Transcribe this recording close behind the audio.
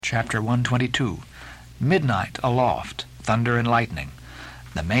Chapter 122. Midnight aloft, thunder and lightning.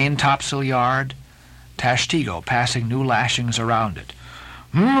 The main topsail yard, Tashtego passing new lashings around it.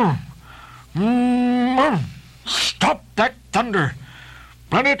 Stop that thunder!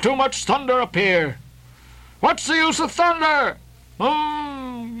 Plenty too much thunder up here. What's the use of thunder?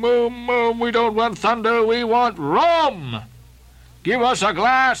 We don't want thunder, we want rum. Give us a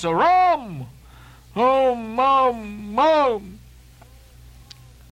glass of rum. Mum.